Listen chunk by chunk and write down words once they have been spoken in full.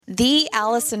The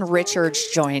Allison Richards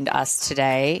joined us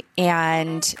today,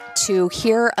 and to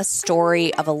hear a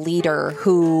story of a leader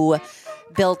who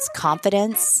builds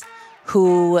confidence,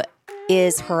 who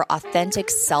is her authentic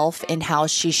self in how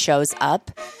she shows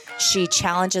up. She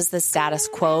challenges the status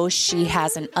quo. She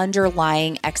has an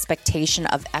underlying expectation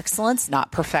of excellence,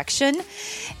 not perfection,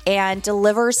 and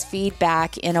delivers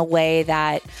feedback in a way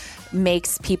that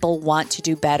makes people want to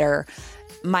do better.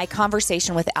 My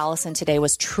conversation with Allison today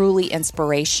was truly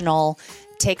inspirational.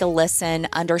 Take a listen,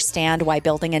 understand why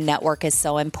building a network is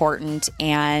so important,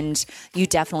 and you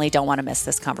definitely don't want to miss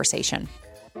this conversation.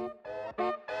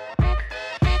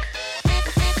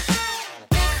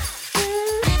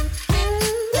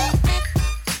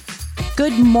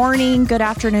 Good morning, good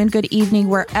afternoon, good evening,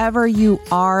 wherever you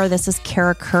are. This is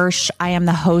Kara Kirsch. I am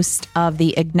the host of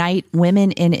the Ignite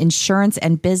Women in Insurance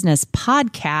and Business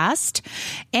podcast.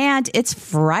 And it's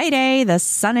Friday. The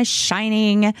sun is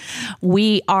shining.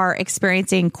 We are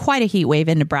experiencing quite a heat wave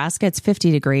in Nebraska. It's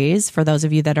 50 degrees. For those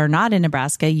of you that are not in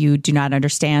Nebraska, you do not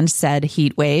understand said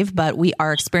heat wave, but we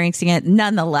are experiencing it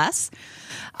nonetheless.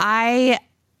 I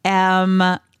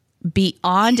am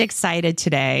beyond excited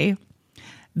today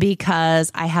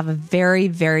because I have a very,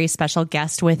 very special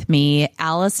guest with me,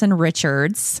 Allison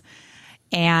Richards.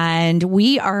 And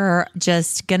we are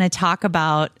just going to talk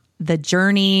about the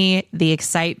journey, the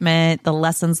excitement, the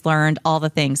lessons learned, all the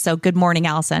things. So good morning,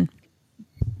 Allison.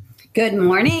 Good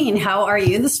morning. How are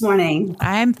you this morning?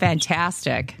 I'm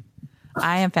fantastic.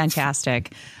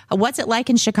 What's it like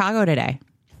in Chicago today?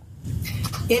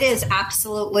 It is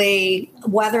absolutely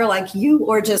weather like you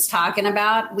were just talking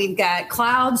about. We've got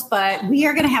clouds, but we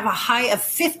are going to have a high of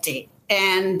 50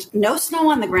 and no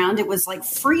snow on the ground. It was like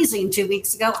freezing 2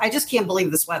 weeks ago. I just can't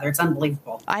believe this weather. It's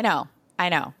unbelievable. I know.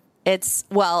 It's,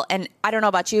 well, and I don't know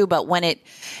about you, but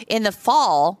in the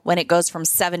fall, when it goes from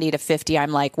 70 to 50,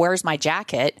 I'm like, where's my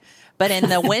jacket? But in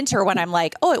the winter, when I'm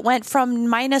like, oh, it went from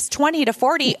minus 20 to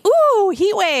 40. Ooh,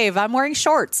 heat wave. I'm wearing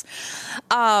shorts.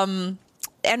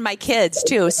 And my kids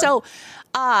too. So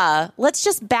let's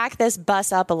just back this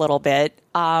bus up a little bit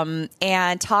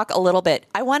and talk a little bit.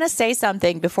 I want to say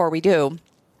something before we do.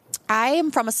 I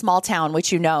am from a small town,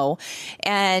 which you know,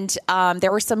 and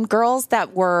there were some girls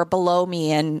that were below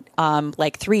me in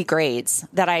like 3 grades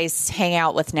that I hang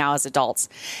out with now as adults,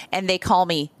 and they call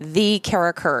me the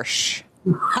Kara Kirsch.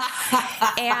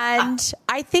 And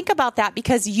I think about that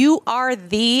because you are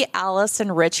the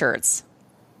Allison Richards.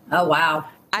 Oh, wow.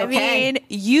 I mean,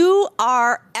 you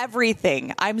are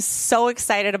everything. I'm so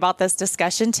excited about this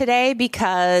discussion today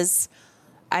because,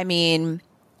 I mean,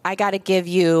 I got to give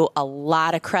you a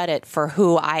lot of credit for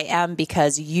who I am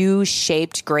because you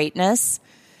shaped greatness,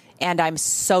 and I'm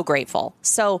so grateful.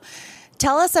 So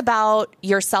tell us about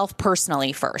yourself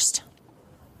personally first.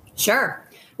 Sure.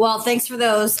 Well, thanks for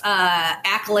those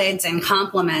accolades and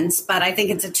compliments, but I think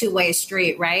it's a two-way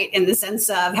street, right? In the sense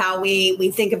of how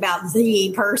we think about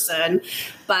the person,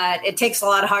 but it takes a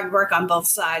lot of hard work on both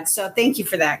sides. So thank you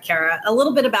for that, Kara. A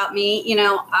little bit about me,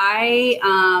 I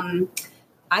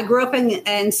grew up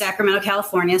in Sacramento,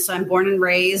 California, so I'm born and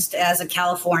raised as a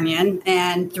Californian.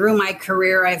 And through my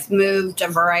career, I've moved a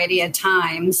variety of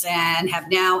times and have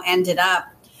now ended up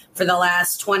for the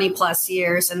last 20 plus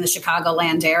years in the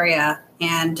Chicagoland area,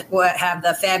 and have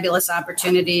the fabulous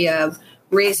opportunity of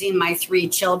raising my 3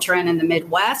 children in the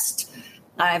Midwest.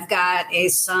 I've got a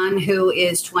son who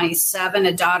is 27,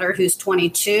 a daughter who's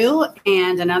 22,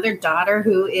 and another daughter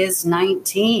who is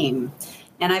 19.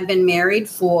 And I've been married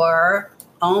for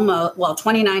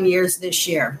 29 years this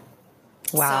year.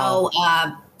 Wow.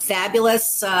 So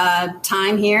fabulous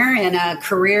time here and a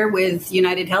career with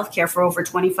United Healthcare for over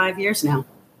 25 years now.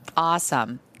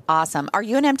 Awesome. Are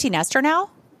you an empty nester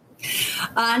now?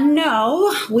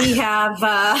 No, we have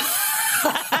the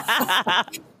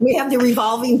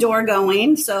revolving door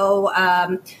going. So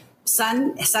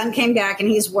son came back and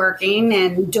he's working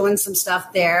and doing some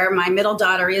stuff there. My middle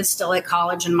daughter is still at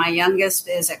college and my youngest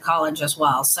is at college as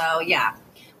well. So yeah,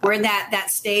 we're in that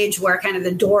stage where kind of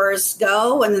the doors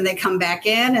go and then they come back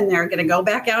in and they're going to go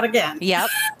back out again. Yep.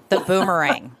 The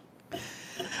boomerang.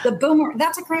 The boomerang.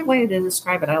 That's a great way to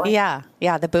describe it. I like it.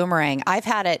 Yeah. The boomerang. I've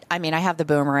had it. I mean, I have the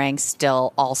boomerang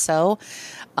still also.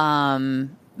 And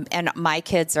my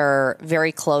kids are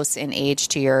very close in age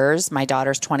to yours. My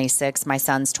daughter's 26, my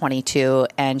son's 22,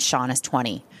 and Sean is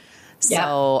 20.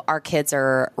 So our kids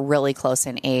are really close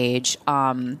in age.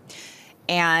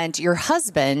 And your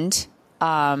husband,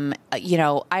 I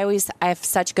have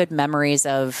such good memories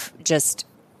of just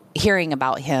hearing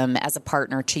about him as a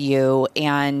partner to you.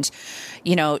 And,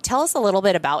 tell us a little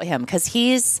bit about him because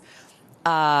he's,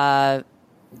 there's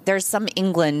some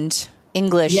English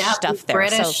stuff there.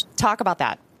 British. So talk about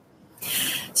that.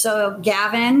 So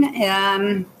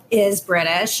Gavin is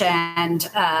British and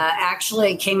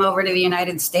actually came over to the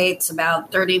United States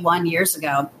about 31 years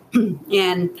ago.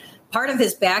 And part of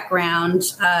his background,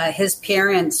 his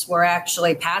parents were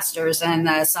actually pastors in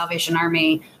the Salvation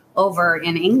Army over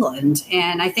in England.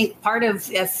 And I think part of,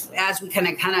 as we kind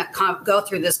of go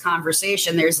through this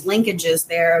conversation, there's linkages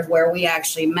there where we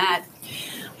actually met.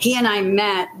 He and I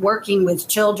met working with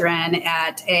children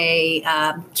at a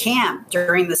camp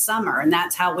during the summer, and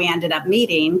that's how we ended up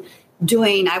meeting.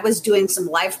 I was doing some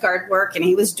lifeguard work, and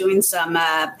he was doing some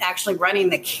actually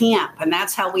running the camp, and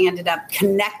that's how we ended up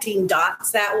connecting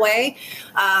dots that way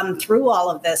through all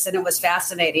of this, and it was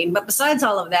fascinating. But besides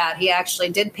all of that, he actually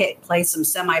did play some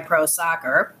semi-pro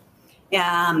soccer.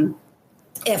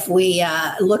 If we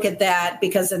look at that,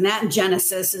 because in that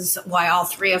genesis is why all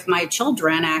three of my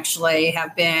children actually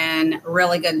have been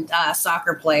really good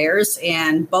soccer players.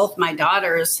 And both my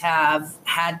daughters have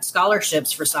had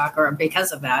scholarships for soccer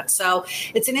because of that. So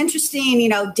it's an interesting,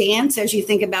 dance as you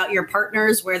think about your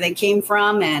partners, where they came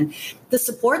from, and the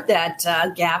support that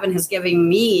Gavin has given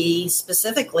me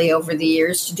specifically over the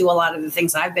years to do a lot of the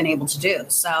things I've been able to do.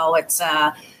 So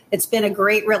it's been a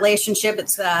great relationship.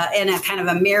 It's in a kind of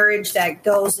a marriage that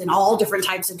goes in all different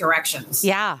types of directions.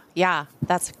 Yeah.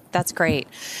 That's great.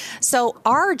 So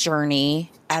our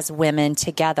journey as women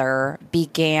together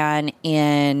began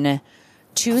in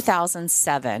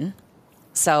 2007.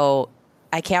 So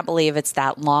I can't believe it's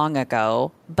that long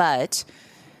ago, but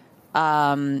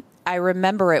I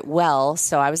remember it well.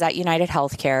 So I was at United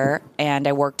Healthcare, and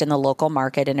I worked in the local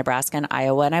market in Nebraska and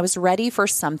Iowa, and I was ready for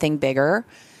something bigger.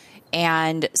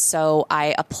 And so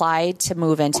I applied to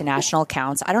move into national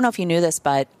accounts. I don't know if you knew this,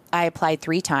 but I applied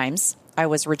 3 times. I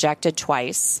was rejected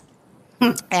twice.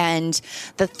 And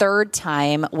the third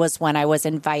time was when I was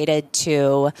invited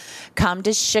to come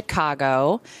to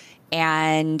Chicago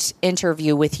and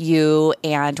interview with you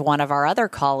and one of our other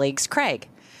colleagues, Craig.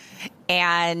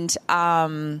 And,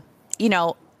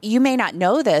 you may not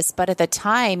know this, but at the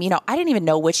time, I didn't even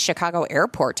know which Chicago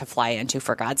airport to fly into,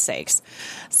 for God's sakes.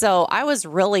 So I was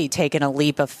really taking a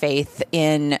leap of faith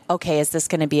in, okay, is this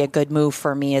going to be a good move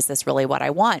for me? Is this really what I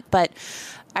want? But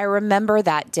I remember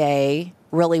that day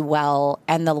really well,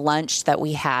 and the lunch that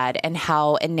we had, and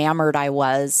how enamored I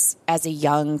was as a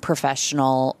young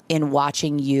professional in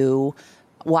watching you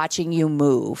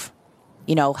move.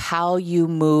 How you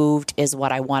moved is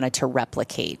what I wanted to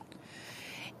replicate.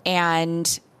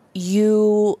 And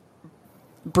you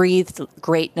breathed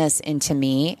greatness into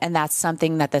me. And that's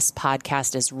something that this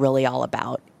podcast is really all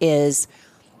about, is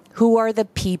who are the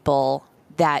people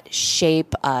that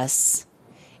shape us,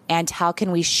 and how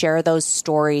can we share those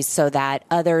stories so that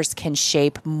others can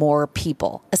shape more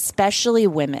people, especially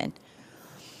women.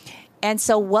 And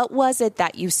so what was it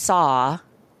that you saw?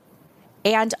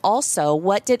 And also,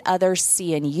 what did others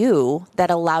see in you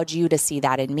that allowed you to see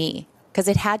that in me? Because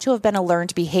it had to have been a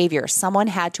learned behavior. Someone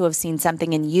had to have seen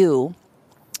something in you,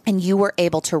 and you were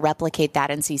able to replicate that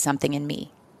and see something in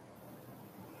me.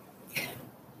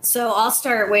 So I'll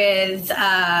start with,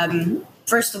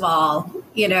 first of all,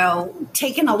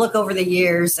 taking a look over the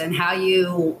years and how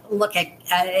you look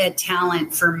at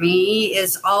talent for me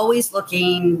is always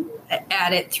looking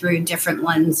at it through different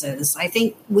lenses. I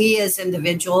think we as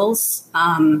individuals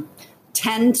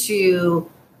tend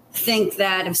to think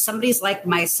that if somebody's like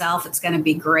myself, it's going to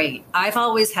be great. I've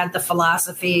always had the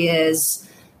philosophy is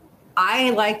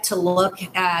I like to look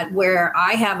at where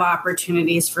I have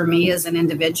opportunities for me as an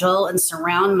individual and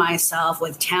surround myself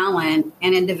with talent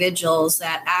and individuals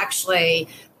that actually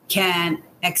can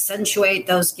accentuate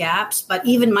those gaps, but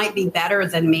even might be better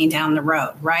than me down the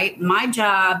road, right? My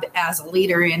job as a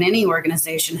leader in any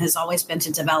organization has always been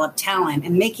to develop talent,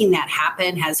 and making that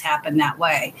happen has happened that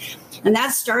way. And that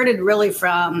started really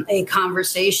from a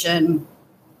conversation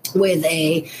with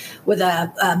a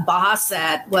boss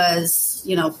that was,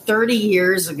 30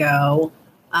 years ago,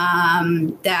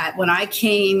 that when I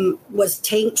was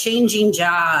changing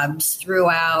jobs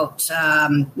throughout,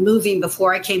 moving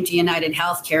before I came to United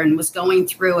Healthcare, and was going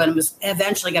through and was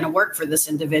eventually going to work for this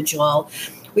individual.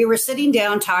 We were sitting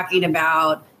down talking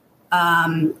about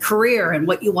career and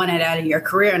what you wanted out of your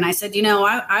career. And I said,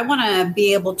 I want to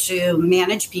be able to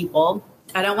manage people.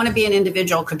 I don't want to be an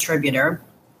individual contributor.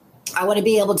 I want to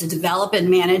be able to develop and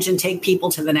manage and take people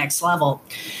to the next level.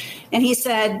 And he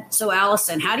said, so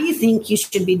Allison, how do you think you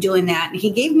should be doing that? And he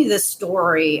gave me this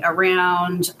story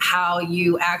around how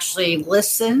you actually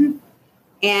listen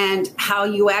and how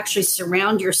you actually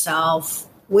surround yourself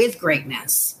with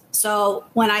greatness. So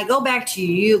when I go back to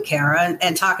you, Kara,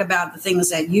 and talk about the things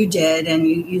that you did, and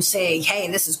you say,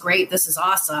 hey, this is great, this is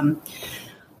awesome.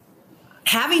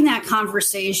 having that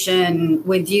conversation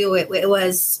with you, it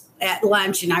was at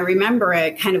lunch, and I remember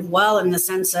it kind of well in the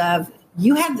sense of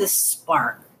you had this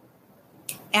spark.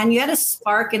 And you had a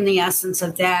spark in the essence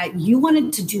of that. You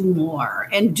wanted to do more,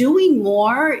 and doing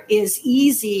more is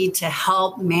easy to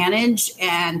help manage.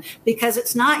 And because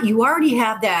it's not, you already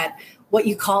have that, what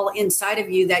you call inside of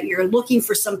you, that you're looking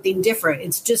for something different.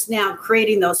 It's just now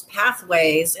creating those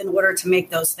pathways in order to make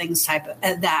those things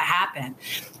that happen.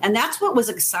 And that's what was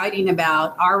exciting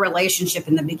about our relationship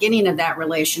in the beginning of that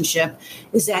relationship,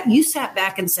 is that you sat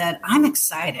back and said, I'm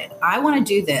excited. I want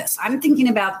to do this. I'm thinking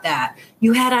about that.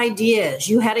 You had ideas.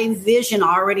 You had a vision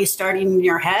already starting in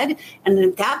your head. And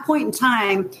at that point in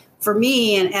time, for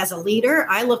me, and as a leader,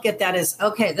 I look at that as,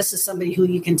 okay, this is somebody who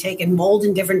you can take and mold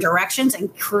in different directions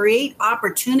and create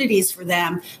opportunities for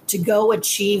them to go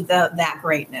achieve that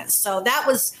greatness. So that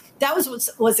was what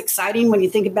was exciting when you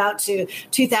think about to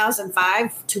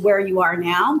 2005 to where you are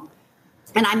now.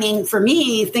 And I mean, for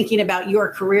me, thinking about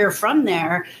your career from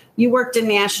there, you worked in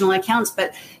national accounts.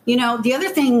 But, the other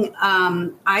thing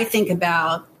I think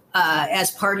about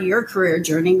as part of your career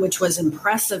journey, which was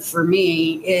impressive for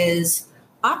me, is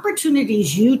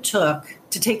opportunities you took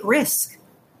to take risk.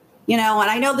 And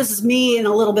I know this is me in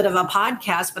a little bit of a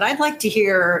podcast, but I'd like to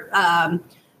hear,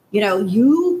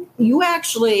 you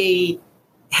actually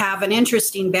have an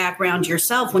interesting background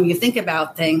yourself when you think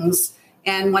about things.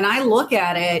 And when I look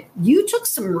at it, you took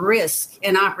some risk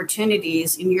and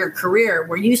opportunities in your career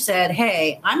where you said,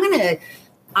 hey, I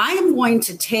am going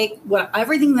to take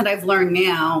everything that I've learned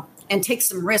now and take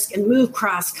some risk and move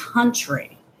cross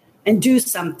country and do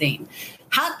something.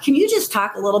 Can you just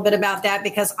talk a little bit about that?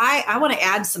 Because I want to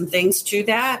add some things to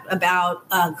that about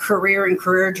career and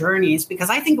career journeys, because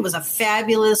I think it was a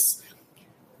fabulous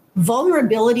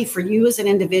vulnerability for you as an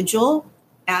individual,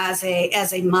 as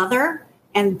a mother,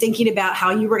 and thinking about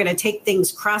how you were going to take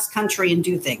things cross country and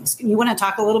do things. You want to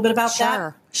talk a little bit about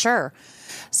that? Sure.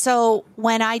 So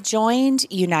when I joined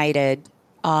United,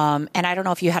 and I don't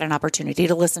know if you had an opportunity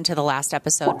to listen to the last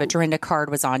episode, but Dorinda Card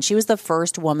was on. She was the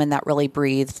first woman that really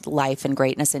breathed life and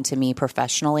greatness into me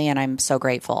professionally, and I'm so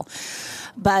grateful.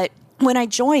 But when I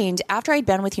joined, after I'd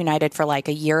been with United for like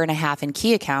a year and a half in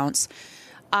key accounts,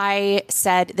 I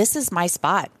said, this is my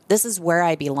spot. This is where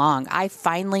I belong. I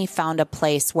finally found a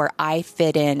place where I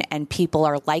fit in and people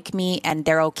are like me and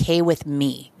they're okay with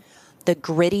me, the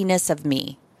grittiness of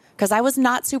me. Because I was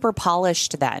not super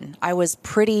polished then. I was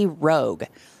pretty rogue,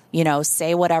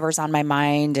 say whatever's on my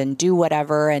mind and do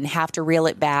whatever and have to reel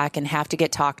it back and have to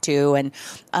get talked to and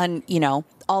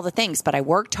all the things. But I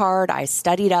worked hard. I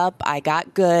studied up. I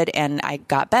got good and I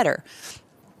got better.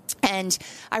 And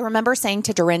I remember saying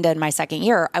to Dorinda in my second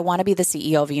year, I want to be the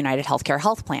CEO of a United Healthcare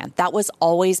health plan. That was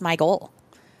always my goal.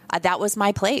 That was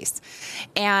my place.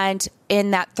 And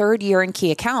in that third year in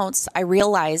key accounts, I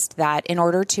realized that in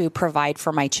order to provide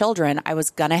for my children, I was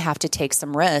going to have to take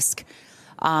some risk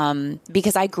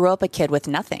because I grew up a kid with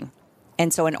nothing.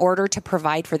 And so in order to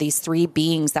provide for these three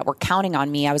beings that were counting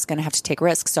on me, I was going to have to take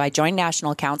risks. So I joined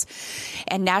national accounts,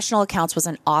 and national accounts was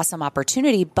an awesome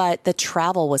opportunity, but the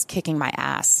travel was kicking my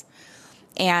ass.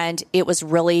 And it was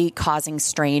really causing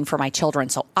strain for my children.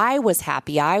 So I was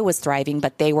happy, I was thriving,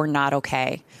 but they were not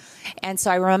okay. And so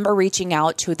I remember reaching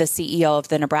out to the CEO of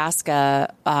the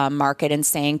Nebraska market and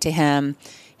saying to him,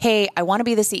 hey, I want to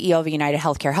be the CEO of a United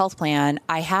Healthcare health plan.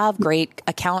 I have great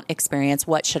account experience.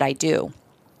 What should I do?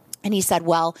 And he said,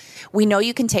 well, we know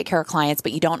you can take care of clients,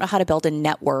 but you don't know how to build a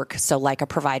network, so like a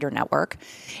provider network,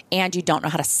 and you don't know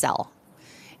how to sell.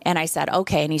 And I said,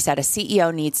 okay. And he said, a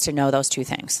CEO needs to know those two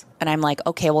things. And I'm like,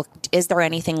 okay, well, is there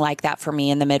anything like that for me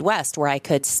in the Midwest where I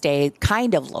could stay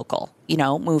kind of local,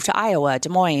 move to Iowa, Des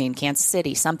Moines, Kansas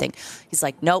City, something? He's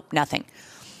like, nope, nothing.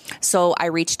 So I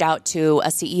reached out to a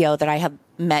CEO that I have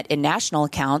met in national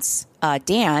accounts,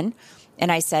 Dan,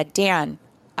 and I said, Dan,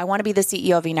 I want to be the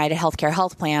CEO of United Healthcare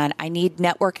health plan. I need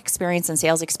network experience and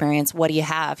sales experience. What do you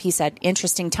have? He said,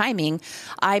 interesting timing.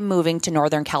 I'm moving to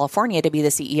Northern California to be the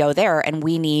CEO there, and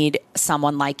we need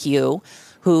someone like you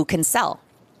who can sell.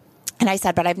 And I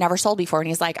said, but I've never sold before. And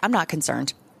he's like, I'm not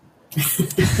concerned.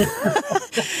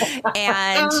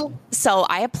 And so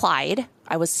I applied.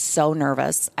 I was so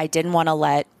nervous. I didn't want to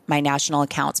let my national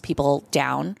accounts people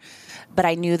down, but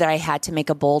I knew that I had to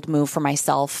make a bold move for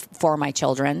myself, for my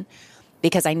children,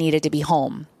 because I needed to be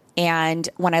home. And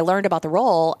when I learned about the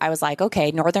role, I was like, okay,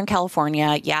 Northern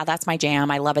California, yeah, that's my jam.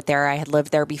 I love it there. I had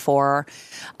lived there before.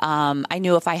 I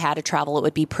knew if I had to travel, it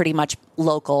would be pretty much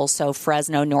local. So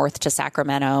Fresno north to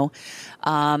Sacramento.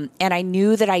 And I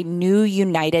knew that I knew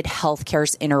United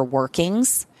Healthcare's inner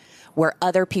workings, where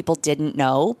other people didn't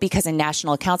know, because in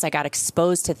national accounts, I got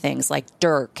exposed to things like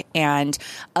Dirk and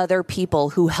other people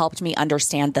who helped me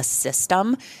understand the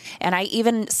system. And I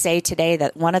even say today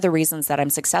that one of the reasons that I'm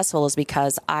successful is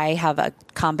because I have a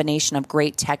combination of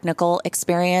great technical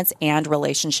experience and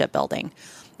relationship building.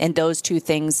 And those two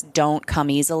things don't come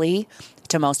easily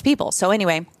to most people. So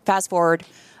anyway, fast forward,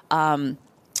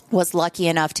 was lucky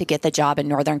enough to get the job in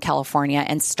Northern California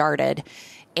and started.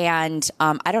 And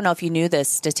I don't know if you knew this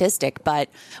statistic, but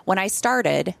when I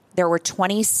started, there were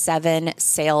 27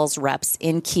 sales reps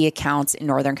in key accounts in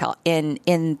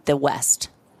in the West.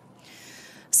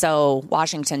 So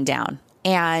Washington down.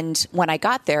 And when I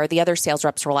got there, the other sales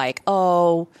reps were like,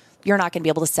 oh, you're not going to be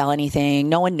able to sell anything.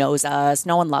 No one knows us.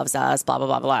 No one loves us, blah, blah,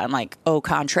 blah, blah. I'm like, au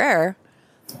contraire,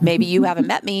 maybe you haven't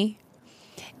met me.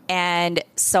 And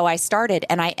so I started,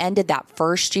 and I ended that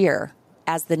first year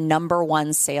as the number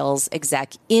one sales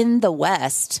exec in the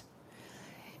West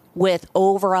with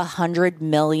over $100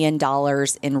 million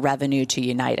in revenue to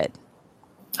United.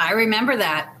 I remember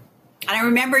that. And I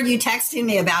remember you texting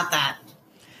me about that.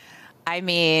 I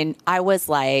mean, I was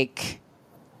like,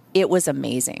 it was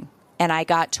amazing. And I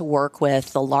got to work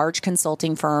with the large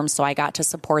consulting firms, so I got to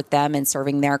support them in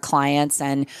serving their clients,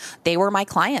 and they were my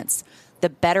clients. The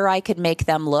better I could make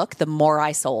them look, the more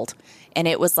I sold. And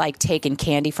it was like taking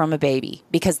candy from a baby,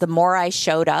 because the more I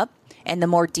showed up and the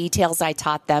more details I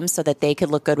taught them so that they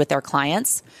could look good with their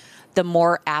clients, the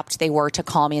more apt they were to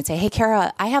call me and say, hey,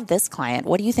 Kara, I have this client.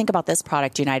 What do you think about this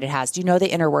product United has? Do you know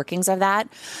the inner workings of that?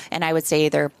 And I would say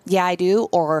either, yeah, I do,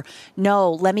 or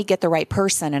no, let me get the right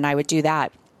person. And I would do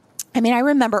that. I mean, I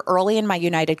remember early in my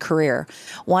United career,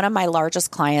 one of my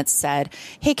largest clients said,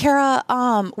 hey, Kara,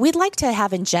 we'd like to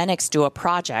have Ingenix do a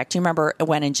project. You remember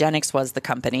when Ingenix was the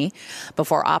company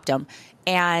before Optum?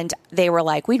 And they were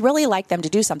like, we'd really like them to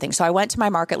do something. So I went to my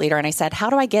market leader and I said, how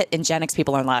do I get Ingenix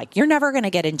people? And like, you're never going to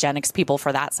get Ingenix people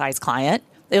for that size client.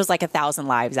 It was like 1,000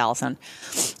 lives, Allison.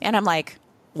 And I'm like,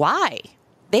 why?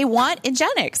 They want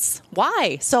Ingenix.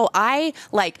 Why? So I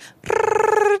like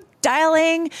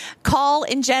dialing, call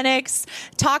Ingenix,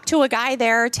 talk to a guy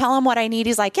there, tell him what I need.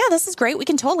 He's like, yeah, this is great. We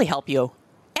can totally help you.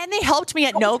 And they helped me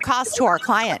at no cost to our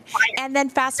client. And then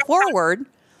fast forward,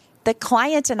 the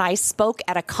client and I spoke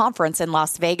at a conference in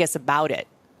Las Vegas about it.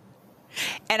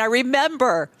 And I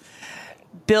remember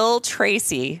Bill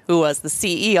Tracy, who was the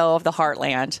CEO of the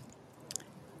Heartland.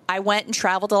 I went and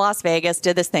traveled to Las Vegas,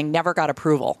 did this thing, never got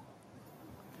approval.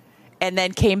 And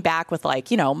then came back with like,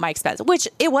 my expense, which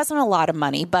it wasn't a lot of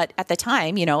money, but at the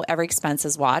time, every expense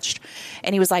is watched.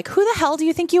 And he was like, who the hell do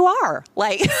you think you are?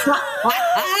 Like, who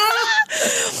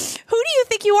do you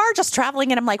think you are just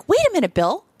traveling? And I'm like, wait a minute,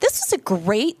 Bill, this is a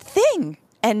great thing.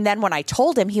 And then when I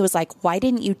told him, he was like, why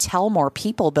didn't you tell more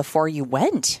people before you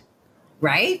went?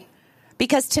 Right.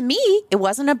 Because to me, it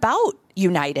wasn't about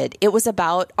United. It was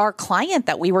about our client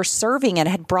that we were serving and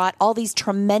had brought all these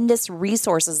tremendous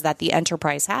resources that the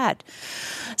enterprise had.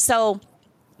 So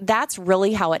that's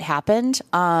really how it happened.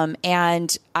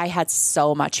 And I had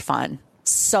so much fun.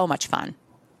 So much fun.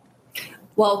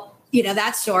 Well,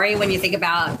 that story, when you think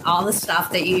about all the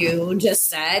stuff that you just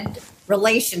said,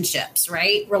 relationships,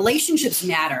 right? Relationships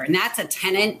matter. And that's a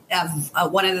tenet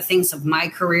of one of the things of my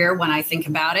career when I think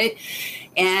about it.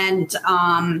 And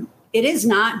it is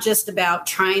not just about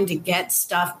trying to get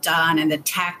stuff done and the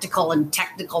tactical and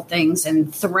technical things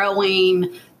and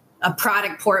throwing a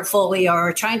product portfolio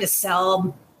or trying to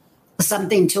sell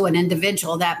something to an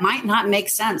individual that might not make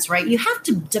sense, right? You have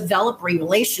to develop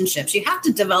relationships. You have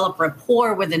to develop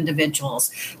rapport with individuals.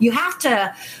 You have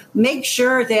to make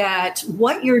sure that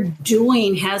what you're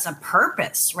doing has a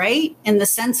purpose, right? In the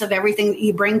sense of everything that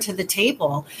you bring to the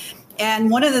table.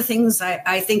 And one of the things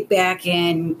I think back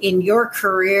in your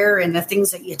career and the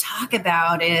things that you talk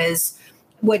about is,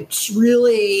 which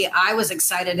really I was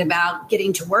excited about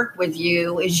getting to work with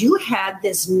you, is you had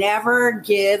this never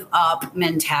give up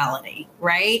mentality,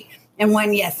 right? And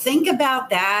when you think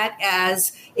about that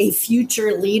as a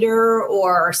future leader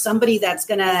or somebody that's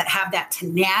going to have that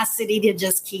tenacity to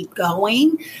just keep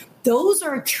going, those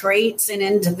are traits in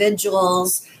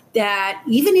individuals that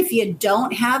even if you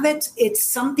don't have it, it's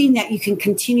something that you can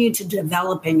continue to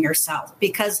develop in yourself,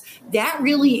 because that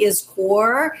really is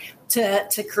core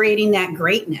to creating that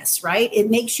greatness, right? It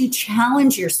makes you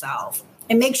challenge yourself.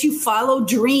 It makes you follow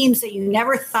dreams that you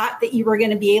never thought that you were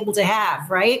going to be able to have,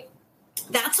 right?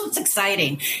 That's what's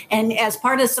exciting. And as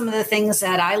part of some of the things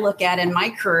that I look at in my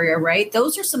career, right,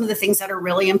 those are some of the things that are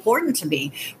really important to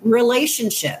me.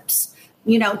 Relationships,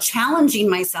 challenging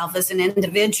myself as an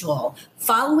individual,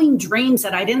 following dreams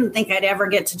that I didn't think I'd ever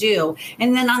get to do.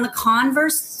 And then on the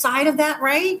converse side of that,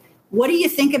 right, What do you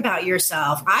think about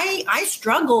yourself? I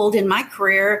struggled in my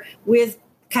career with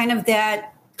kind of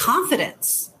that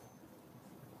confidence.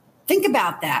 Think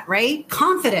about that, right?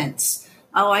 Confidence.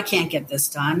 Oh, I can't get this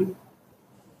done.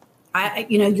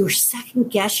 You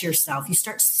second guess yourself. You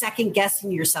start second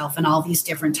guessing yourself in all these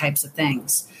different types of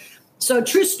things. So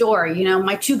true story,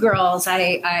 my two girls,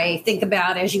 I think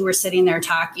about as you were sitting there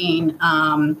talking,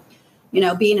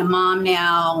 being a mom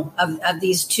now of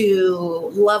these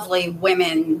two lovely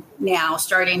women now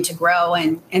starting to grow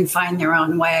and find their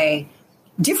own way.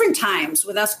 Different times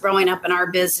with us growing up in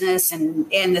our business and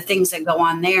the things that go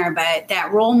on there, but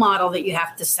that role model that you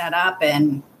have to set up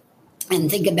and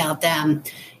think about them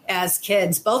as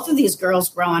kids. Both of these girls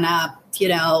growing up,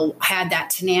 had that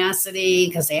tenacity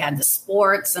because they had the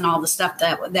sports and all the stuff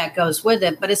that goes with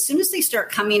it. But as soon as they start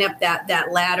coming up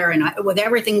that ladder, and with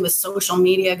everything with social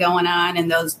media going on and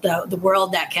the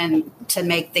world that can to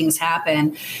make things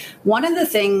happen, one of the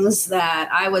things that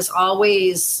I was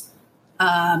always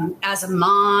as a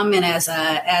mom and as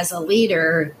a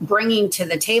leader bringing to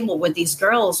the table with these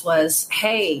girls was,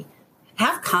 hey,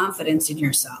 have confidence in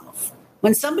yourself.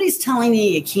 When somebody's telling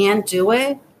you can't do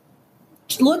it,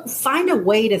 find a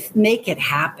way to make it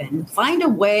happen. Find a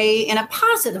way, in a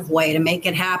positive way, to make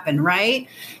it happen, right?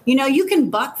 You can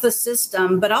buck the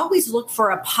system, but always look for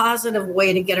a positive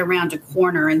way to get around a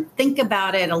corner and think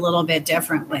about it a little bit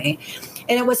differently.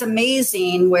 And it was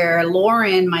amazing where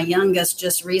Lauren, my youngest,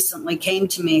 just recently came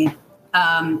to me,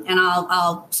 and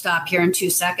I'll stop here in 2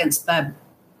 seconds, but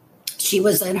she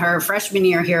was in her freshman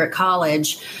year here at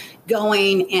college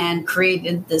going and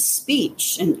created this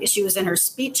speech, and she was in her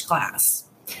speech class.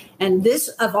 And this,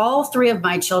 of all three of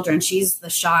my children, she's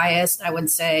the shyest, I would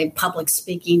say. Public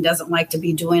speaking, doesn't like to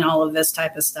be doing all of this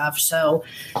type of stuff. So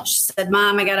she said,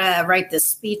 Mom, I got to write this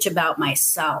speech about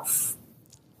myself.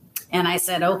 And I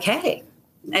said, okay.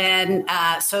 And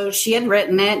so she had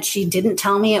written it. She didn't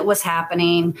tell me it was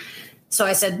happening. So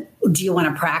I said, do you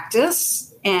want to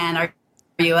practice? And are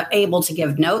you able to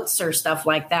give notes or stuff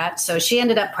like that? So she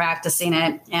ended up practicing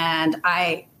it. And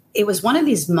it was one of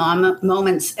these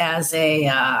moments as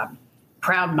a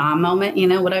proud mom moment, you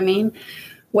know what I mean?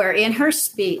 Where in her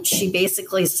speech, she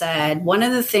basically said, one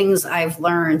of the things I've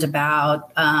learned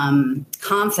about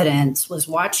confidence was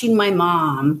watching my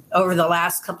mom over the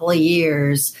last couple of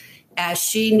years as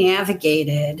she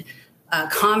navigated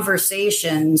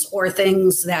conversations or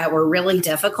things that were really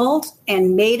difficult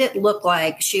and made it look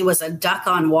like she was a duck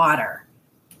on water.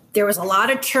 There was a lot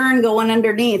of churn going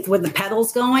underneath with the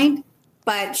pedals going,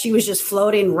 but she was just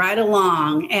floating right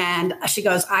along. And she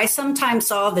goes, I sometimes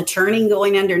saw the churning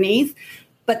going underneath,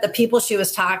 but the people she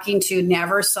was talking to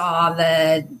never saw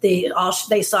all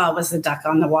they saw was the duck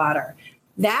on the water.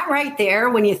 That right there,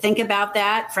 when you think about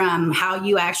that from how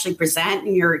you actually present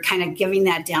and you're kind of giving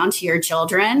that down to your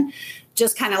children,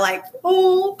 just kind of like,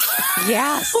 oh,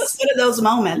 yes. It's one of those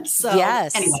moments. So,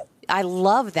 yes. Anyway. I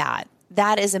love that.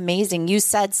 That is amazing. You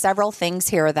said several things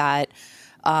here that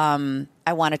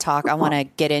I want to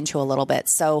get into a little bit.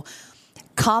 So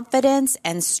confidence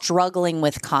and struggling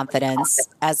with confidence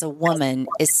as a woman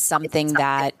is something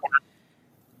that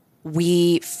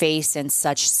we face in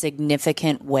such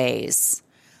significant ways.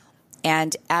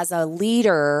 And as a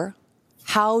leader,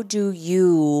 how do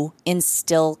you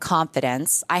instill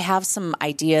confidence? I have some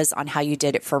ideas on how you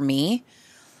did it for me.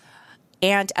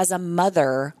 And as a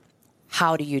mother,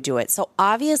 how do you do it? So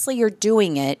obviously you're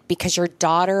doing it because your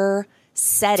daughter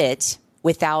said it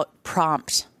without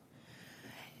prompt.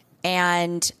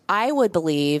 And I would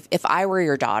believe if I were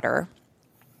your daughter,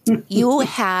 you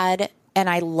had, and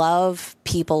I love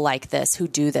people like this who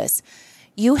do this,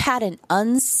 you had an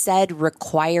unsaid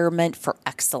requirement for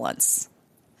excellence.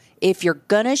 If you're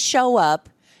going to show up,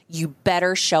 you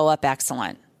better show up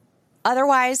excellent.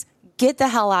 Otherwise, get the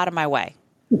hell out of my way.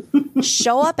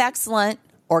 Show up excellent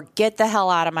or get the hell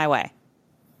out of my way.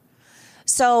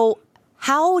 So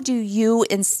how do you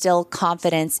instill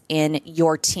confidence in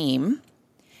your team?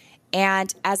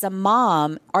 And as a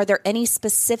mom, are there any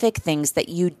specific things that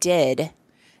you did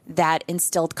that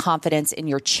instilled confidence in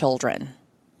your children?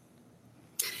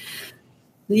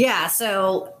 Yeah,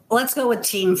 so let's go with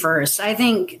team first. I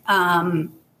think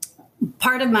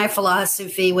part of my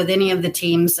philosophy with any of the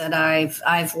teams that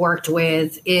I've worked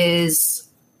with is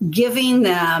giving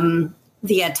them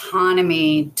the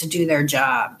autonomy to do their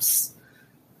jobs.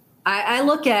 I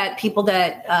look at people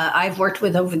that I've worked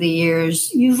with over the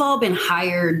years. You've all been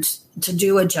hired to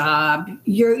do a job.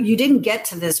 You didn't get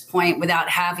to this point without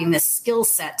having the skill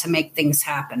set to make things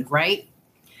happen, right?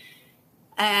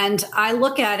 And I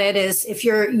look at it as if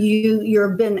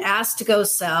you've been asked to go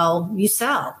sell, you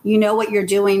sell. You know what you're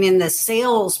doing in the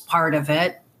sales part of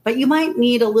it. but you might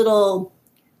need a little,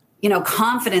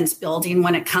 confidence building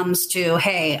when it comes to,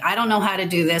 hey, I don't know how to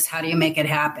do this. How do you make it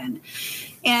happen?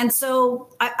 And so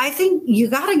I think you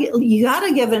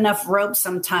gotta give enough rope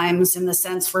sometimes, in the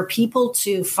sense for people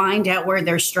to find out where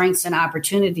their strengths and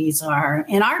opportunities are.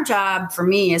 And our job for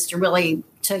me is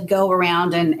to go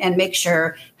around and make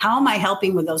sure, how am I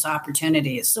helping with those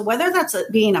opportunities? So whether that's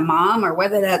being a mom or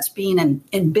whether that's being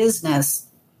in business,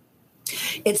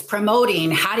 it's promoting.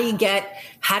 How do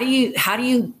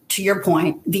you, to your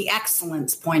point, the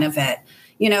excellence point of it?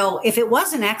 If it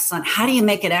wasn't excellent, how do you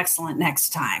make it excellent next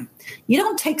time? You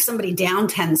don't take somebody down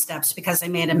 10 steps because they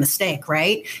made a mistake,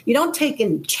 right? You don't take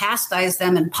and chastise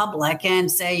them in public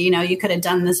and say, you could have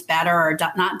done this better or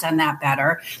not done that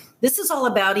better. This is all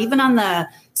about, even on the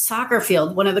soccer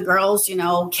field, one of the girls,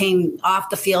 came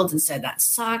off the field and said, that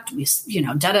sucked. We,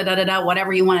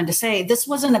 whatever you wanted to say. This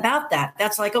wasn't about that.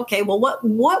 That's like, okay, well,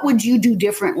 what would you do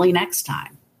differently next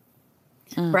time?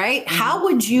 Right? Mm-hmm. How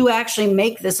would you actually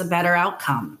make this a better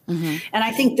outcome? Mm-hmm. And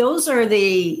I think those are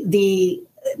the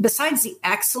besides the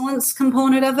excellence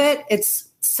component of it, it's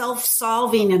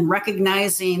self-solving and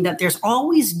recognizing that there's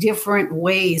always different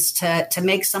ways to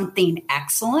make something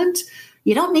excellent.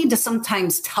 You don't need to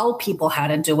sometimes tell people how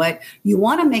to do it. You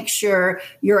want to make sure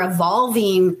you're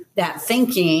evolving that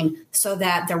thinking so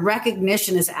that the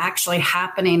recognition is actually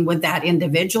happening with that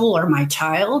individual or my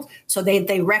child, so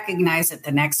they recognize it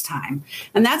the next time.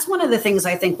 And that's one of the things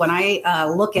I think when I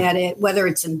look at it, whether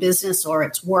it's in business or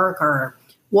it's work or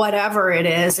whatever it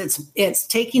is, it's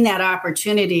taking that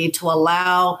opportunity to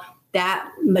allow that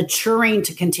maturing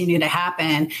to continue to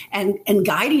happen and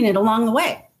guiding it along the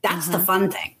way. That's the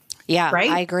fun thing. Yeah, right?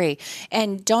 I agree.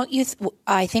 And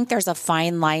I think there's a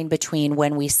fine line between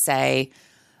when we say,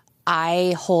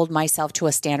 I hold myself to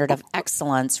a standard of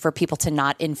excellence, for people to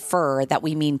not infer that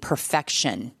we mean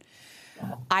perfection.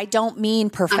 I don't mean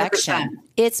perfection. 100%.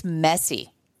 It's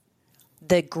messy.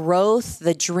 The growth,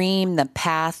 the dream, the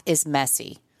path is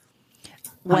messy.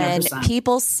 When 100%.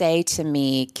 People say to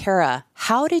me, Kara,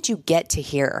 how did you get to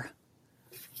here?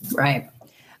 Right.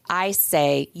 I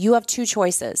say, you have two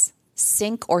choices.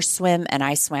 Sink or swim, and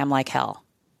I swam like hell.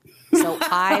 So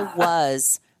I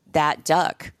was that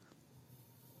duck,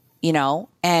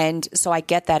 and so I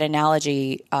get that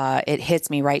analogy. It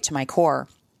hits me right to my core.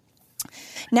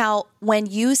 Now, when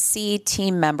you see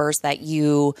team members that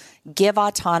you give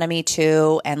autonomy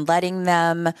to and letting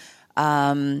them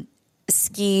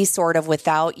ski sort of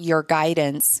without your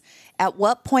guidance, at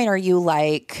what point are you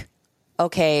like,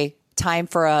 okay, time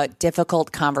for a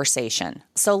difficult conversation?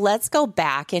 So let's go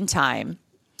back in time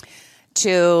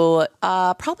to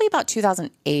probably about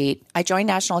 2008. I joined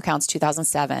National Accounts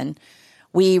 2007.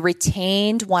 We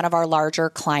retained one of our larger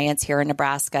clients here in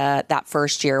Nebraska that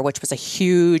first year, which was a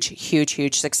huge, huge,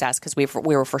 huge success because we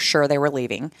were for sure they were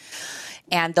leaving.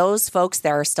 And those folks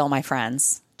there are still my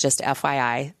friends, just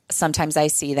FYI. Sometimes I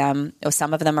see them.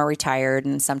 Some of them are retired,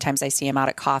 and sometimes I see them out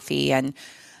at coffee. And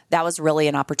that was really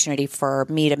an opportunity for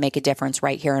me to make a difference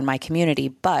right here in my community.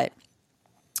 But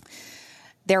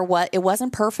it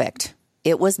wasn't perfect.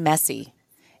 It was messy.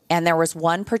 And there was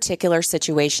one particular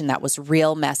situation that was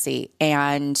real messy,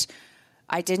 and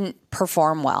I didn't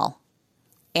perform well.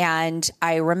 And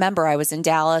I remember I was in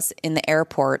Dallas in the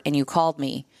airport, and you called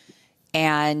me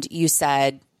and you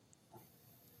said,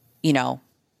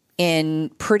 in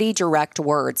pretty direct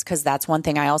words, because that's one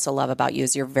thing I also love about you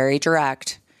is you're very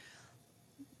direct.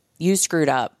 You screwed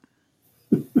up.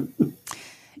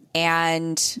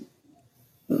 And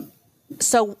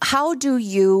so how do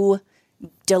you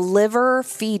deliver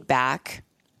feedback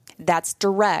that's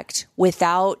direct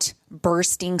without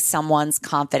bursting someone's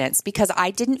confidence? Because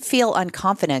I didn't feel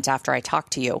unconfident after I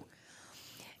talked to you.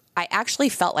 I actually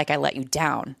felt like I let you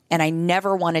down, and I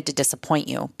never wanted to disappoint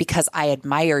you because I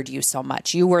admired you so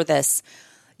much. You were this,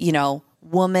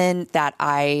 woman that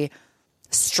I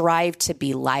strive to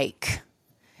be like.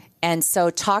 And so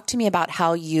talk to me about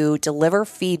how you deliver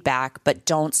feedback but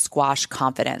don't squash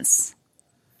confidence.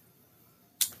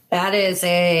 That is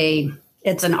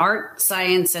it's an art,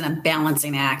 science, and a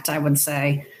balancing act, I would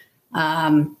say.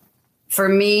 For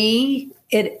me,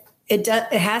 it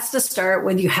has to start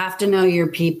with, you have to know your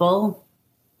people,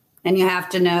 and you have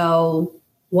to know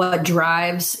what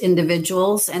drives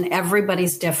individuals, and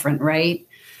everybody's different, right?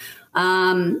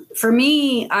 For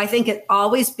me, I think it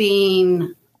always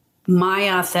being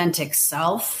my authentic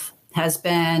self has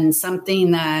been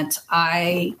something that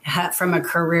I had from a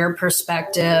career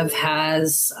perspective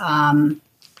I'm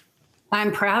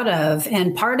proud of.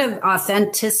 And part of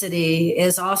authenticity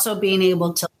is also being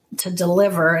able to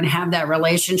deliver and have that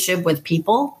relationship with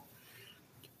people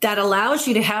that allows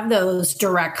you to have those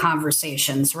direct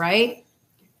conversations, right?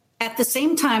 At the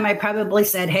same time, I probably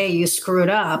said, hey, you screwed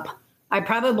up. I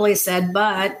probably said,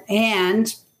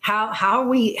 and how are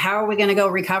we going to go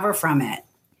recover from it?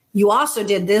 You also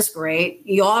did this great.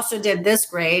 You also did this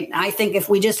great. I think if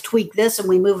we just tweak this and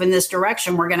we move in this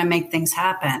direction, we're going to make things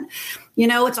happen.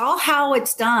 It's all how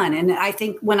it's done. And I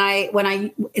think when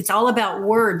I it's all about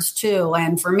words too.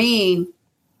 And for me,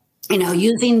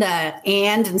 using the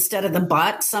and instead of the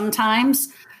but sometimes,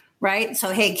 right?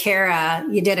 So, hey, Kara,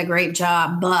 you did a great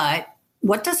job, but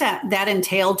what does that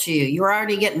entail to you? You're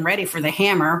already getting ready for the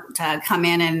hammer to come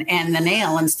in and the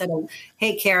nail instead of,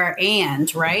 hey, Kara,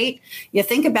 and, right? You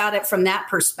think about it from that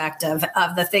perspective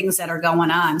of the things that are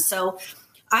going on. So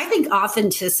I think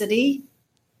authenticity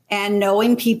and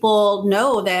knowing people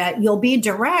know that you'll be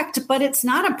direct, but it's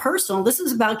not a personal. This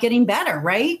is about getting better,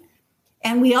 right?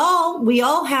 And we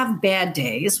all have bad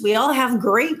days. We all have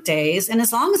great days. And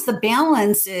as long as the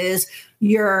balance is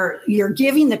you're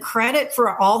giving the credit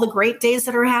for all the great days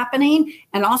that are happening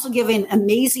and also giving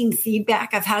amazing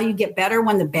feedback of how you get better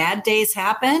when the bad days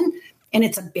happen, and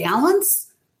it's a balance,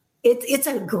 it's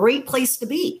a great place to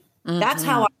be. Mm-hmm. That's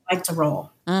how I like to roll.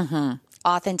 Mm-hmm.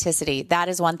 Authenticity. That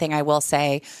is one thing I will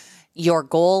say. Your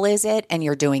goal is it, and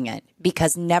you're doing it,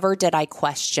 because never did I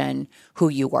question who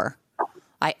you were.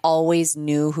 I always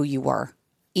knew who you were,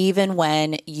 even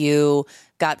when you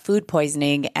got food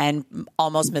poisoning and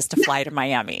almost missed a flight to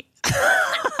Miami.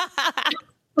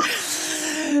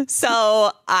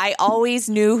 So I always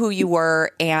knew who you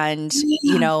were, and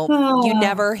you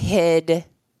never hid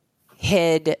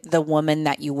the woman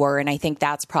that you were. And I think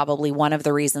that's probably one of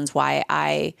the reasons why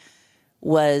I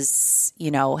was,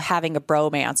 having a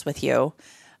bromance with you.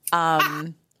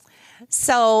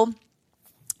 So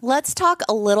let's talk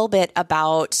a little bit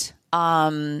about,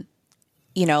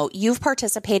 you've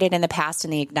participated in the past in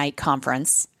the Ignite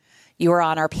conference. You were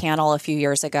on our panel a few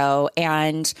years ago,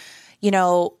 and,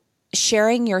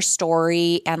 sharing your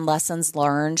story and lessons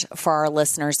learned for our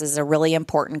listeners is a really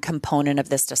important component of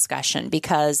this discussion,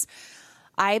 because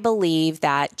I believe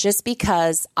that just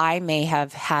because I may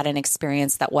have had an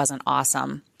experience that wasn't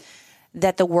awesome,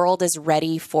 that the world is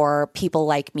ready for people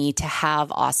like me to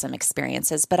have awesome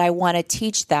experiences, but I want to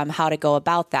teach them how to go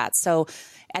about that. So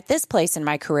at this place in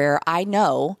my career, I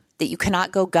know that you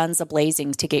cannot go guns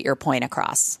a-blazing to get your point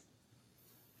across.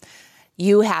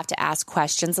 You have to ask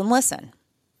questions and listen.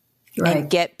 Right. And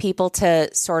get people to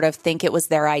sort of think it was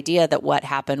their idea that what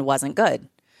happened wasn't good.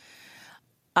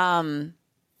 And,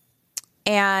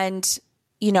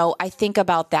 I think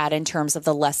about that in terms of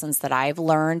the lessons that I've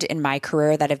learned in my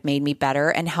career that have made me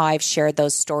better, and how I've shared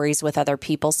those stories with other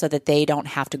people so that they don't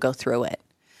have to go through it.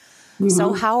 Mm-hmm.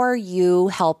 So how are you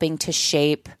helping to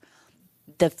shape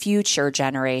the future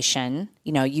generation?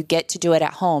 You get to do it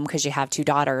at home because you have two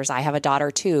daughters. I have a daughter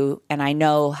too. And I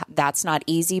know that's not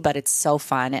easy, but it's so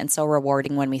fun and so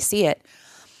rewarding when we see it.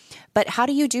 But how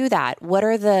do you do that? What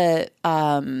are the,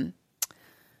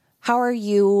 how are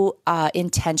you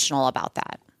intentional about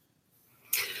that?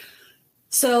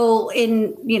 So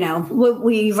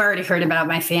we've already heard about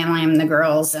my family and the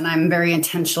girls, and I'm very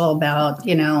intentional about,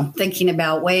 thinking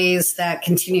about ways that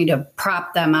continue to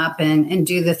prop them up and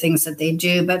do the things that they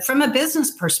do. But from a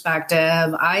business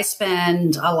perspective, I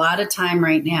spend a lot of time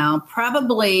right now,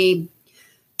 probably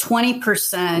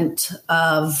 20%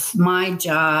 of my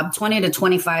job, 20 to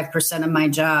 25% of my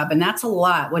job. And that's a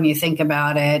lot when you think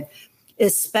about it,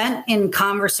 is spent in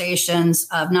conversations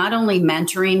of not only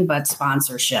mentoring, but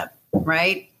sponsorship.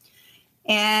 Right.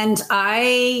 And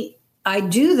I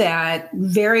do that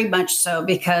very much so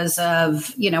because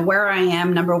of, where I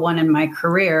am, number one, in my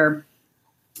career.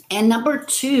 And number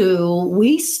two,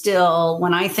 we still,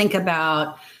 when I think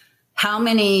about how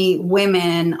many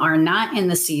women are not in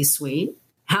the C-suite,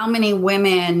 how many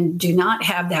women do not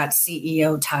have that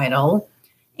CEO title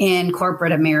in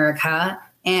corporate America,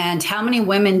 and how many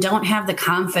women don't have the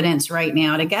confidence right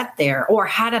now to get there, or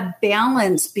how to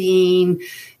balance being,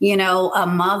 a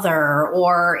mother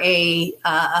or a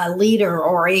leader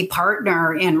or a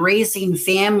partner and raising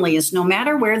families. No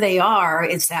matter where they are,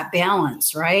 it's that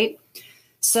balance, right?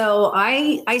 So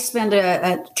I spend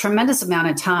a tremendous amount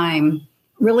of time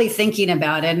really thinking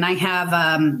about it. And I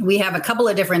have we have a couple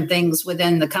of different things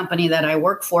within the company that I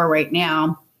work for right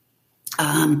now.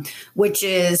 Which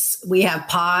is we have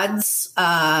pods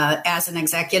as an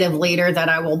executive leader that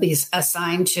I will be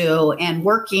assigned to, and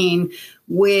working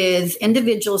with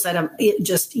individuals that are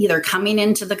just either coming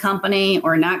into the company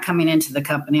or not coming into the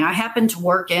company. I happen to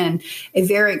work in a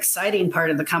very exciting part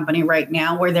of the company right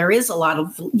now where there is a lot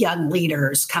of young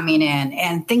leaders coming in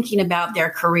and thinking about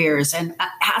their careers and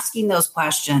asking those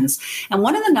questions. And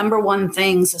one of the number one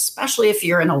things, especially if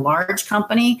you're in a large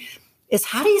company, is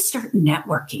how do you start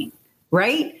networking?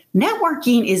 right?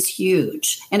 Networking is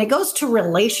huge, and it goes to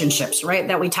relationships, right?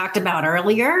 That we talked about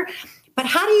earlier. But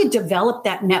how do you develop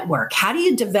that network? How do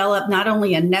you develop not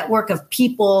only a network of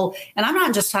people, and I'm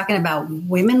not just talking about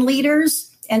women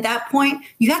leaders at that point,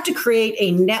 you have to create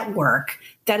a network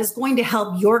that is going to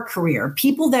help your career,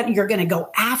 people that you're going to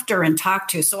go after and talk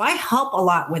to. So I help a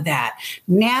lot with that,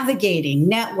 navigating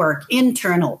network,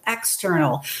 internal,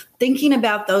 external, thinking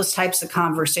about those types of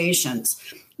conversations.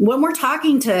 When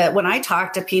I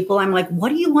talk to people, I'm like, what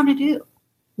do you want to do?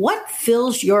 What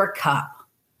fills your cup,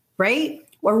 right?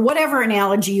 Or whatever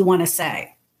analogy you want to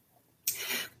say.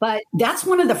 But that's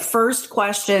one of the first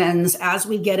questions as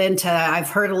we get into, I've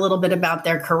heard a little bit about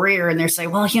their career and they're saying,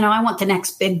 well, I want the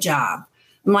next big job.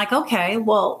 I'm like, okay,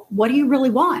 well, what do you really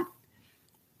want?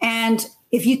 And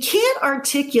if you can't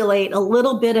articulate a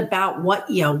little bit about what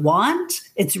you want,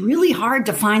 it's really hard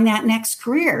to find that next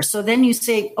career. So then you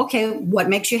say, okay, what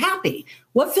makes you happy?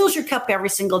 What fills your cup every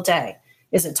single day?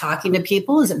 Is it talking to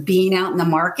people? Is it being out in the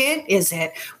market? Is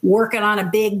it working on a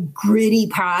big gritty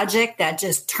project that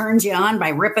just turns you on by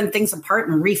ripping things apart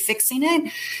and refixing it?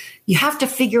 You have to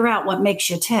figure out what makes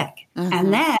you tick. Mm-hmm.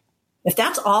 And then if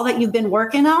that's all that you've been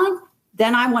working on,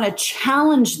 then I want to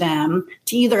challenge them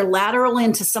to either lateral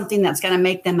into something that's going to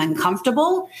make them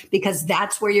uncomfortable, because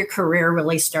that's where your career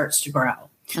really starts to grow.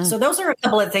 So those are a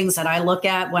couple of things that I look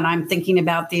at when I'm thinking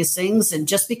about these things. And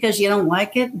just because you don't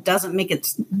like it doesn't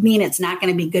mean it's not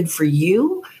going to be good for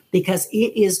you, because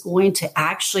it is going to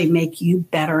actually make you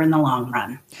better in the long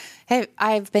run. Hey,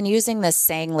 I've been using this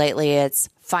saying lately. It's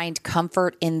find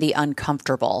comfort in the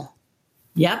uncomfortable.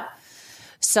 Yep.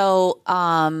 So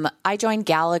I joined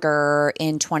Gallagher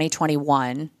in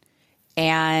 2021.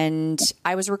 And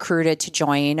I was recruited to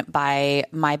join by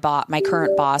my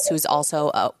current boss, who's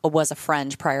also was a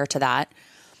friend prior to that.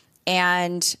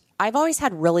 And I've always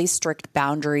had really strict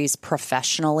boundaries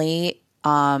professionally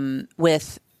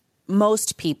with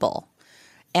most people.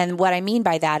 And what I mean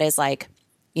by that is like,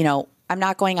 I'm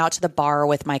not going out to the bar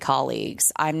with my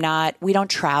colleagues. We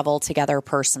don't travel together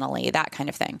personally, that kind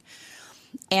of thing.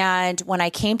 And when I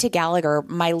came to Gallagher,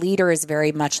 my leader is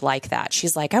very much like that.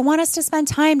 She's like, I want us to spend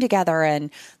time together. And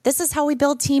this is how we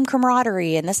build team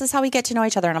camaraderie. And this is how we get to know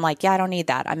each other. And I'm like, yeah, I don't need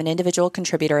that. I'm an individual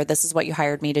contributor. This is what you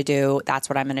hired me to do. That's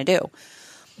what I'm going to do.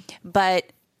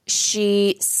 But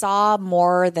she saw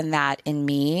more than that in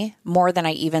me, more than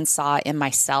I even saw in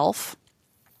myself.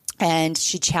 And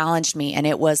she challenged me, and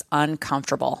it was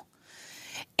uncomfortable.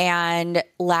 And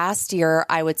last year,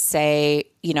 I would say,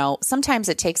 sometimes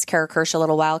it takes Kara Kirsch a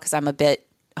little while because I'm a bit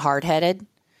hard-headed.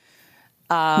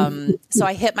 So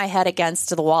I hit my head against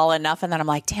the wall enough, and then I'm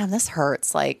like, damn, this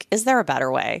hurts. Like, is there a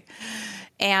better way?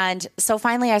 And so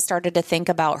finally, I started to think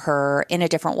about her in a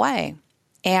different way.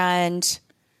 And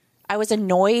I was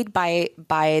annoyed by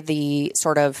the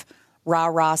sort of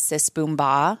rah-rah, sis, boom,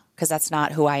 bah, because that's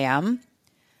not who I am.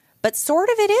 But sort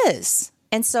of it is.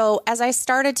 And so as I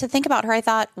started to think about her, I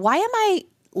thought, why am I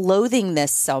loathing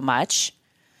this so much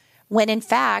when in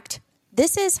fact,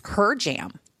 this is her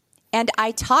jam? And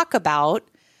I talk about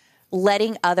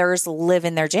letting others live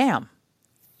in their jam.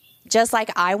 Just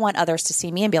like I want others to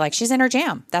see me and be like, she's in her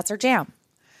jam. That's her jam.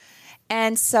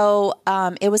 And so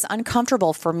it was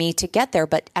uncomfortable for me to get there.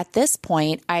 But at this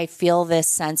point, I feel this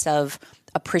sense of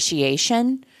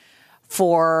appreciation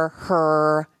for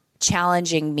her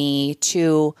challenging me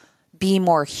to be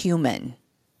more human.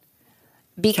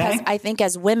 Because I think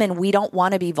as women, we don't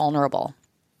want to be vulnerable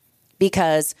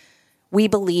because we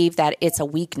believe that it's a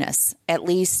weakness. At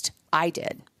least I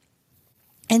did.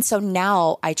 And so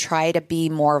now I try to be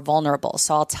more vulnerable.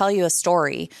 So I'll tell you a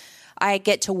story. I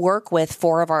get to work with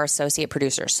 4 of our associate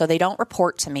producers. So they don't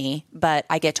report to me, but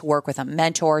I get to work with them,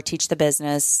 mentor, teach the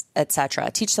business, etc.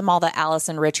 Teach them all the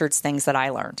Allison Richards things that I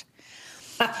learned.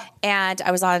 And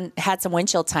I had some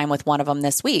windshield time with one of them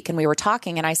this week, and we were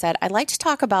talking, and I said, I'd like to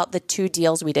talk about the 2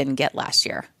 deals we didn't get last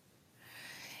year.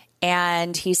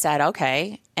 And he said,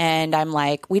 okay. And I'm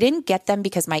like, we didn't get them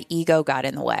because my ego got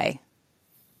in the way.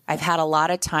 I've had a lot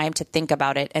of time to think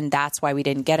about it, and that's why we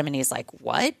didn't get them. And he's like,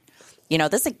 what?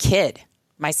 This is a kid,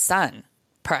 my son,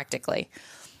 practically.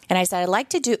 And I said, I'd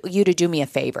like you to do me a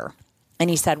favor. And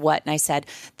he said, what? And I said,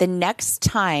 the next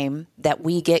time that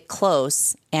we get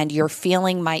close and you're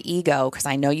feeling my ego, because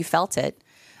I know you felt it,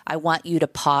 I want you to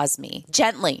pause me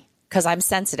gently because I'm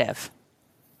sensitive.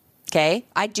 Okay?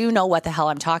 I do know what the hell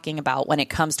I'm talking about when it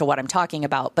comes to what I'm talking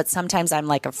about, but sometimes I'm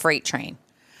like a freight train.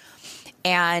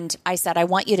 And I said, I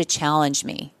want you to challenge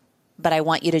me, but I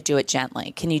want you to do it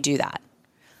gently. Can you do that?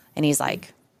 And he's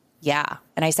like, yeah.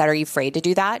 And I said, are you afraid to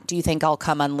do that? Do you think I'll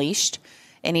come unleashed?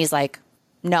 And he's like,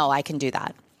 no, I can do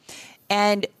that.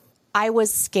 And I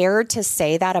was scared to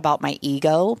say that about my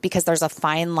ego because there's a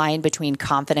fine line between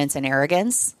confidence and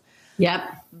arrogance. Yep.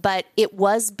 But it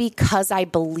was because I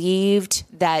believed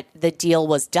that the deal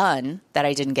was done that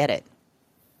I didn't get it.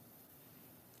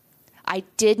 I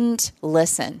didn't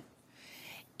listen.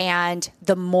 And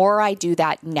the more I do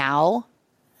that now,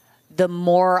 the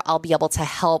more I'll be able to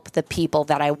help the people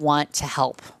that I want to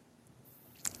help.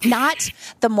 Not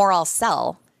the more I'll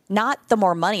sell, not the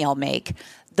more money I'll make,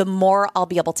 the more I'll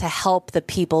be able to help the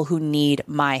people who need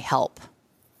my help.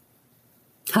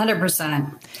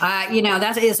 100%.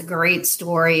 That is a great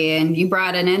story. And you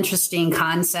brought an interesting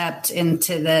concept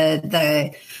into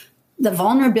the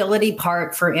vulnerability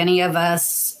part for any of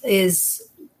us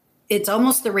it's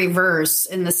almost the reverse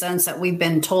in the sense that we've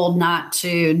been told not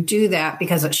to do that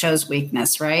because it shows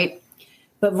weakness, right?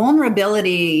 But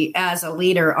vulnerability as a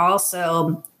leader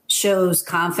also shows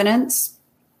confidence.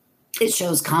 It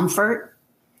shows comfort.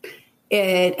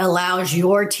 It allows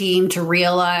your team to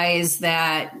realize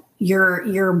that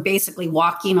you're basically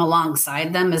walking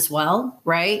alongside them as well,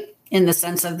 right? In the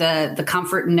sense of the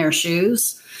comfort in their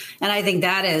shoes. And I think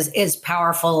that is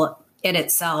powerful in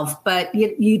itself. But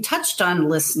you touched on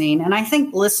listening. And I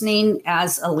think listening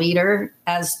as a leader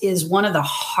is one of the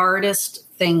hardest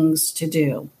things to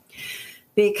do.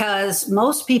 Because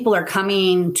most people are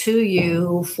coming to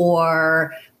you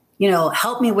for,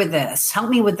 help me with this, help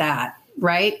me with that,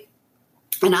 right?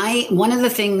 And one of the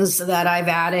things that I've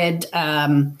added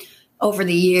over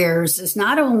the years is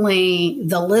not only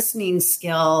the listening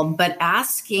skill, but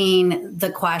asking the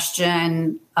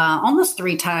question almost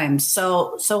 3 times.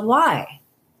 So why?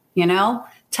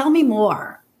 Tell me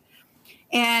more.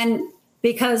 And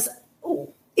because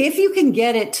if you can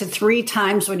get it to 3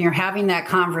 times when you're having that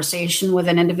conversation with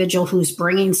an individual who's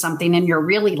bringing something and you're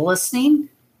really listening,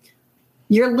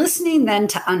 you're listening then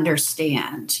to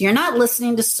understand. You're not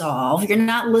listening to solve. You're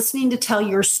not listening to tell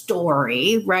your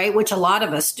story, right? Which a lot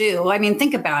of us do. I mean,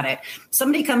 think about it.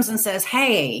 Somebody comes and says,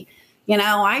 hey,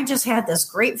 I just had this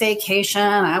great vacation.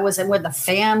 I was in with the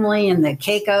family in the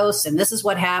Caicos, and this is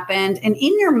what happened. And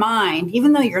in your mind,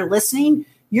 even though you're listening,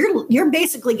 you're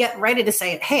basically getting ready to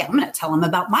say, hey, I'm going to tell them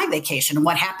about my vacation and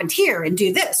what happened here and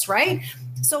do this, right?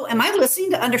 So am I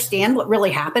listening to understand what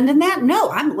really happened in that? No,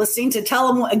 I'm listening to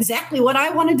tell them exactly what I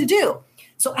wanted to do.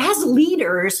 So as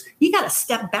leaders, you got to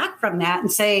step back from that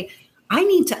and say, I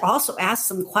need to also ask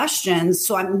some questions.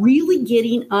 So I'm really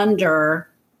getting under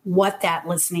what that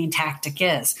listening tactic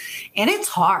is. And it's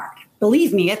hard.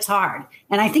 Believe me, it's hard.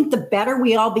 And I think the better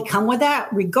we all become with that,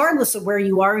 regardless of where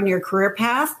you are in your career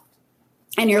path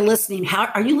and you're listening, how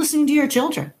are you listening to your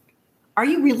children? Are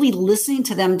you really listening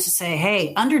to them to say,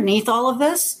 hey, underneath all of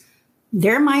this,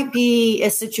 there might be a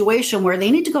situation where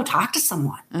they need to go talk to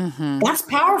someone. Mm-hmm. That's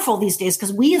powerful these days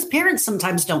because we as parents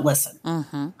sometimes don't listen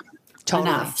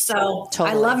enough. So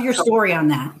I love your story on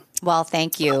that. Well,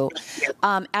 thank you.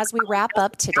 As we wrap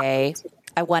up today,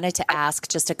 I wanted to ask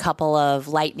just a couple of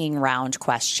lightning round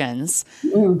questions.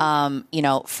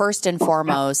 First and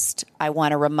foremost, I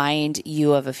want to remind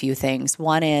you of a few things.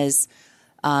 One is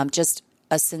just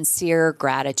a sincere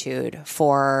gratitude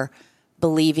for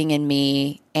believing in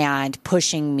me and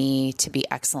pushing me to be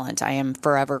excellent. I am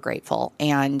forever grateful.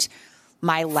 And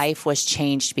my life was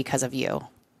changed because of you.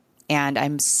 And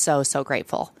I'm so, so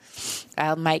grateful.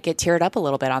 I might get teared up a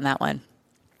little bit on that one.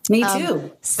 Me too.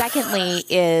 Secondly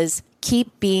is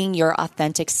keep being your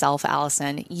authentic self,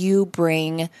 Allison. You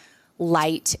bring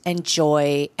light and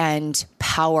joy and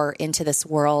power into this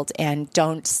world, and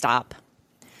don't stop.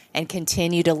 And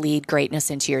continue to lead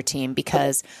greatness into your team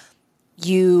because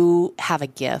you have a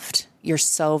gift. You're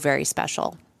so very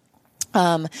special.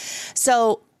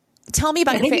 So tell me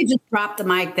about your you just dropped the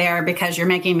mic there because you're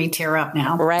making me tear up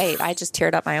now. Right. I just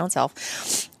teared up my own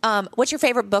self. What's your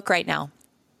favorite book right now?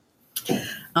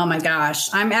 Oh my gosh.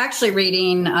 I'm actually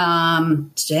reading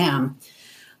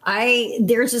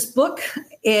there's this book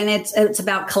and it's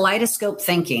about kaleidoscope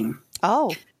thinking.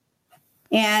 Oh.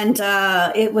 And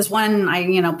it was one I,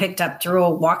 picked up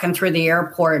walking through the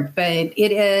airport, but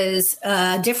it is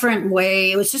a different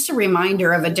way. It was just a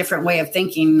reminder of a different way of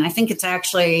thinking. I think it's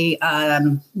actually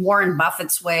Warren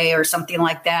Buffett's way or something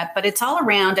like that. But it's all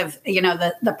around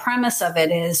the premise of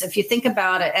it is if you think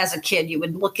about it as a kid, you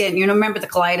would look at, remember the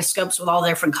kaleidoscopes with all the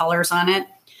different colors on it?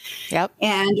 Yep.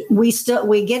 And we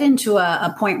get into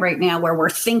a point right now where we're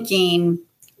thinking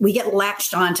we get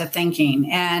latched onto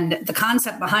thinking. And the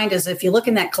concept behind is if you look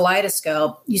in that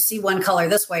kaleidoscope, you see one color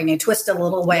this way and you twist it a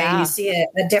little way and you see a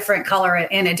different color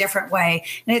in a different way.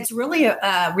 And it's really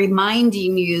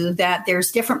reminding you that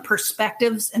there's different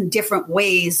perspectives and different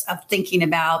ways of thinking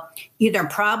about either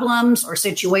problems or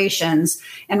situations,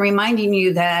 and reminding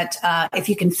you that if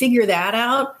you can figure that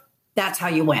out, that's how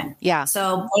you win. Yeah.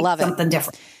 So love something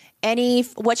different.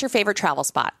 What's your favorite travel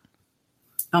spot?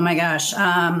 Oh my gosh.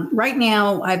 Right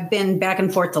now I've been back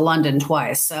and forth to London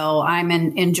twice. So I'm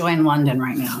enjoying London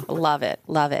right now. Love it.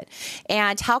 Love it.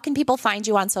 And how can people find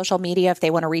you on social media if they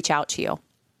want to reach out to you?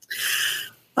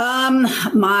 I'm on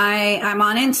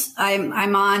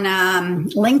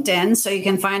LinkedIn, so you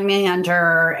can find me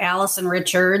under Allison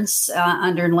Richards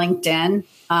under LinkedIn.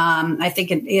 I think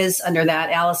it is under that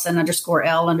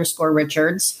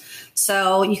Allison_L_Richards.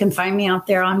 So you can find me out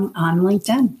there on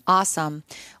LinkedIn. Awesome.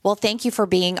 Well, thank you for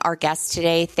being our guest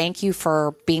today. Thank you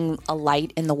for being a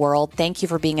light in the world. Thank you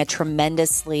for being a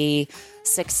tremendously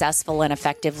successful and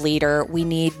effective leader. We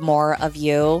need more of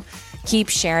you. Keep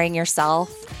sharing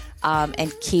yourself.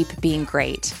 And keep being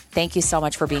great. Thank you so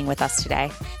much for being with us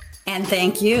today. And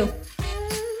thank you.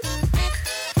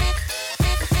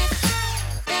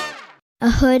 A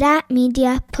Huda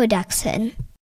Media Production.